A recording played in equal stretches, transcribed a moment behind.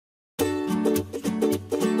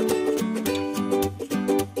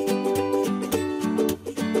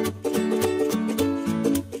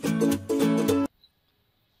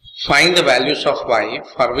Find the values of y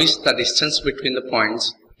for which the distance between the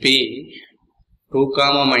points P 2,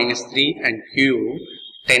 minus 3 and Q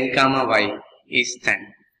 10, y is 10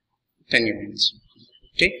 units.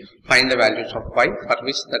 Okay, find the values of y for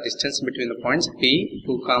which the distance between the points P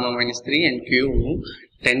 2, minus 3 and Q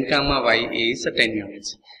 10, y is 10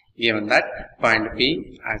 units. Given that point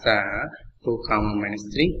P as a 2, minus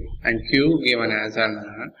 3 and Q given as a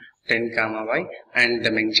 10, y, and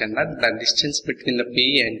they mention that the distance between the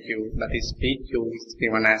P and Q, that is PQ, is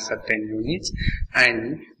given as 10 units,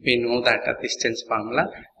 and we know that the distance formula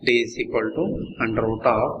D is equal to under root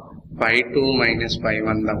of y2 minus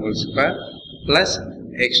y1 the whole square plus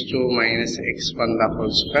x2 minus x1 the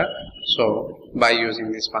whole square. So by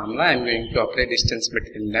using this formula I am going to apply distance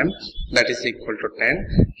between them, that is equal to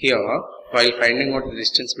 10. Here while finding out the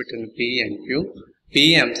distance between P and Q,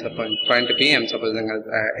 point P I am supposing as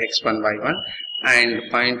x1 y1 and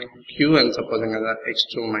point Q I am supposing as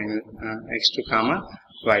x2 minus x2 comma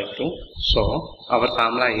y2. So our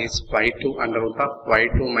formula is y2 under root of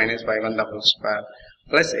y2 minus y1 the whole square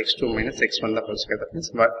plus x2 minus x1 the whole square, that means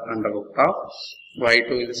under root of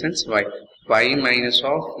y2 in the sense y minus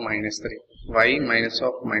of minus 3, y minus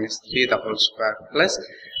of minus 3 the whole square plus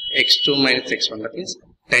x2 minus x1, that means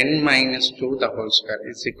 10 minus 2 the whole square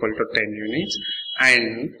is equal to 10 units,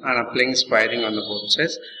 and on applying squaring on the both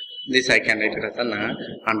sides, this I can write it as an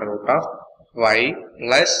under root of y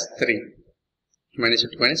plus 3 minus 2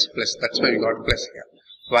 minus plus, that's why we got plus here,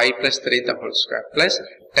 y plus 3 the whole square plus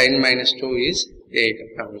 10 minus 2 is 8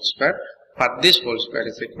 the whole square. For this whole square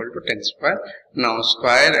is equal to 10 square. Now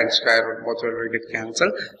square and square root both will get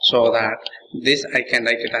cancelled, so that this I can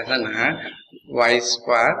write it as an y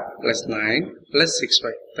square plus 9 plus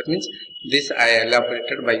 6y. That means this I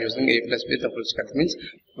elaborated by using a plus b the whole square. That means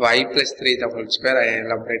y plus 3 the whole square I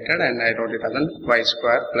elaborated and I wrote it as an y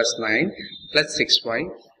square plus 9 plus 6y,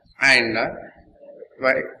 and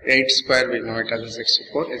 8 square we know it as a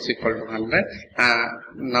 64 is equal to 100.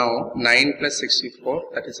 Now 9 plus 64,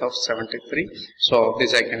 that is of 73. So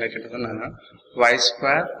this I can write it as an y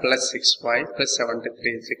square plus 6y plus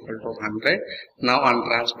 73 is equal to 100. Now on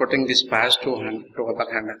transporting this past to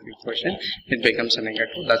other hand of the equation, it becomes a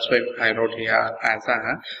negative. That's why I wrote here as a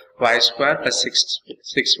y square plus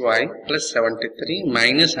 6y plus 73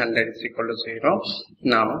 minus 100 is equal to 0.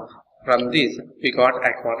 Now from this we got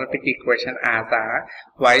a quadratic equation as a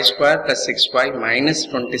y square plus 6y minus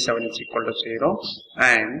 27 is equal to 0,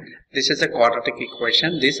 and this is a quadratic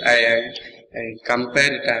equation. This I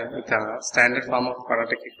compare it with a standard form of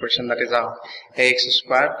quadratic equation, that is ax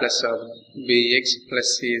square plus bx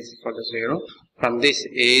plus c is equal to 0. From this a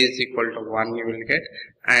is equal to 1 you will get,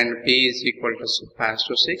 and p is equal to pass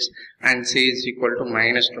to 6 and c is equal to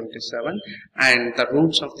minus 27, and the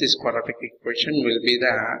roots of this quadratic equation will be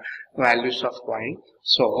the values of y.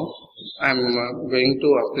 So I'm going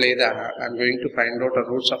to find out the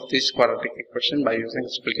roots of this quadratic equation by using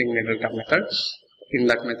splitting middle term method. In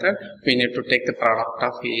that method we need to take the product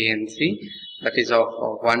of a and c, that is of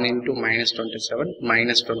 1 into minus 27.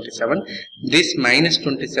 This minus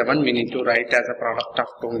 27 we need to write as a product of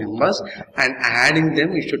two numbers, and adding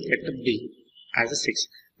them we should get b as a 6.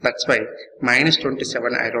 That's why minus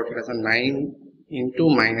 27 I wrote it as a 9 into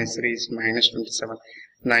minus 3 is minus 27.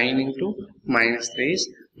 9 into minus 3 is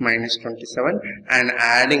minus 27, and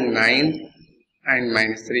adding 9 and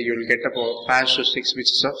minus 3 you will get about pass to 6, which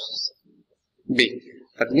is of b.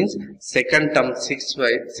 That means second term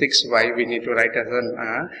 6y we need to write as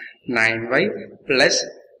a 9y plus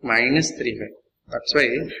minus 3y. That's why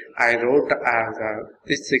I wrote as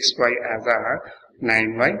this 6y as a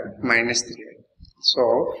 9y minus 3y.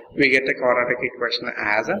 So we get a quadratic equation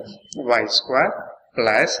as a y square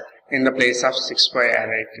plus, in the place of 6y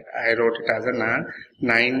I wrote it as a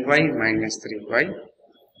 9y minus 3y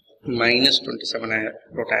minus 27 I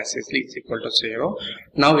wrote as is equal to 0.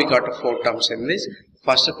 Now we got 4 terms in this.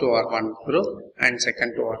 First two are one group and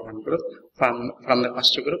second two are one group. From the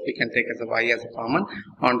first group we can take as a y as a common.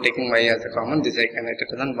 On taking y as a common, this I can write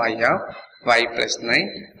it as y of y plus 9,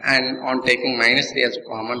 and on taking minus 3 as a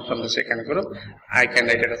common from the second group, I can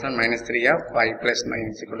write it as a minus 3 of y plus 9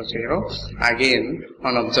 is equal to 0. Again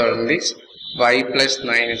on observing this, y plus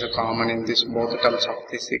 9 is a common in this both terms of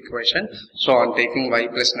this equation. So on taking y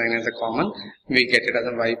plus 9 as a common, we get it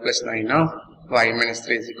as a y plus 9 of y minus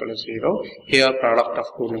 3 is equal to 0. Here product of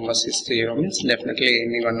two numbers is 0, means definitely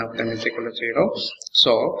any one of them is equal to 0.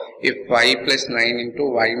 So if y plus 9 into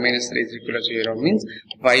y minus 3 is equal to 0 means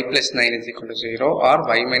y plus 9 is equal to 0 or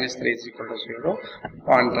y minus 3 is equal to 0.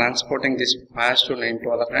 On transporting this past to 9 to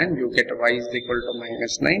other hand, you get y is equal to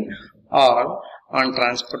minus 9, or on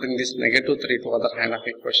transporting this negative 3 to other hand of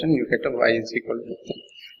equation, you get a y is equal to 3.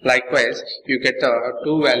 Likewise, you get the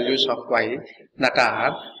two values of y that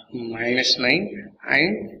are -9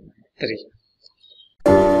 and 3.